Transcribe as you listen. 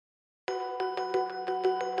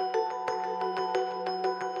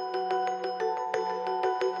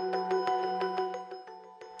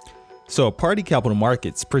So Aparti Capital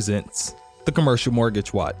Markets presents the Commercial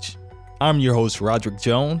Mortgage Watch. I'm your host, Roderick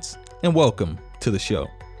Jones, and welcome to the show.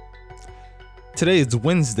 Today is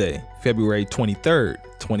Wednesday, February 23rd,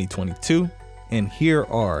 2022, and here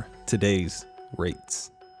are today's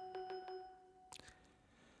rates.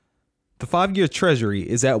 The 5-year Treasury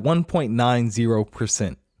is at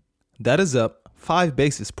 1.90%. That is up 5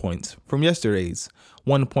 basis points from yesterday's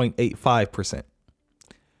 1.85%.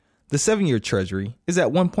 The 7-year Treasury is at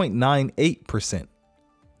 1.98%.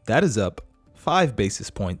 That is up 5 basis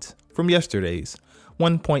points from yesterday's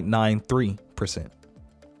 1.93%.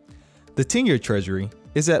 The 10-year Treasury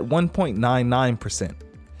is at 1.99%.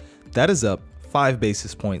 That is up 5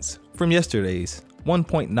 basis points from yesterday's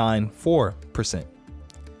 1.94%.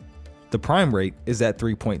 The prime rate is at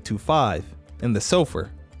 3.25, and the SOFR,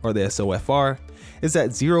 or the SOFR, is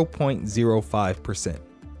at 0.05%.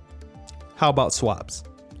 How about swaps?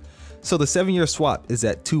 So the 7-year swap is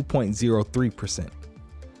at 2.03%.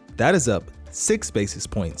 That is up 6 basis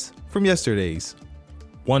points from yesterday's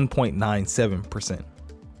 1.97%.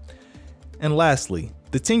 And lastly,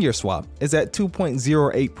 the 10-year swap is at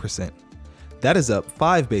 2.08%. That is up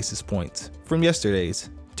 5 basis points from yesterday's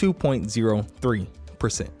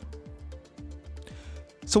 2.03%.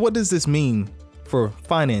 So what does this mean for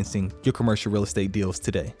financing your commercial real estate deals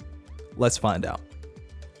today? Let's find out.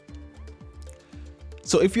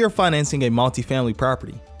 So if you're financing a multifamily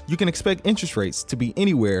property, you can expect interest rates to be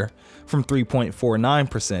anywhere from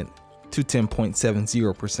 3.49% to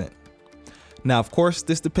 10.70%. Now, of course,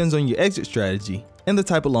 this depends on your exit strategy and the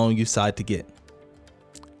type of loan you decide to get.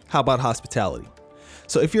 How about hospitality?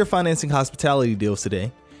 So if you're financing hospitality deals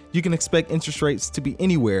today, you can expect interest rates to be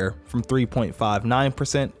anywhere from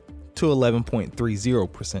 3.59% to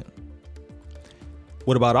 11.30%.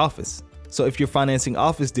 What about office? So if you're financing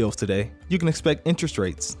office deals today, you can expect interest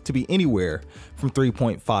rates to be anywhere from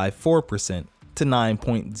 3.54% to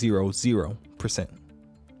 9.00%.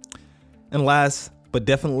 And last, but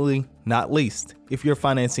definitely not least, if you're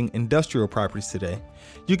financing industrial properties today,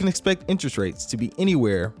 you can expect interest rates to be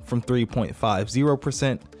anywhere from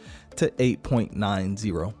 3.50% to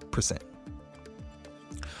 8.90%.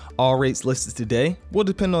 All rates listed today will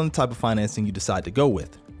depend on the type of financing you decide to go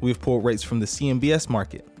with. We've pulled rates from the CMBS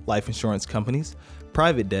market, life insurance companies,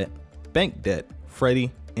 private debt, bank debt,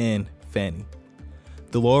 Freddie, and Fannie.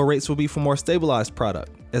 The lower rates will be for more stabilized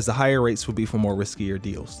product, as the higher rates will be for more riskier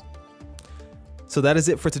deals. So that is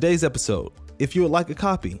it for today's episode. If you would like a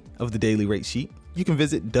copy of the daily rate sheet, you can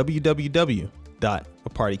visit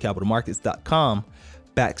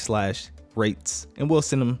www.aparticapitalmarkets.com/rates, and we'll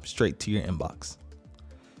send them straight to your inbox.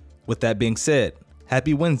 With that being said,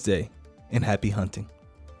 happy Wednesday and happy hunting.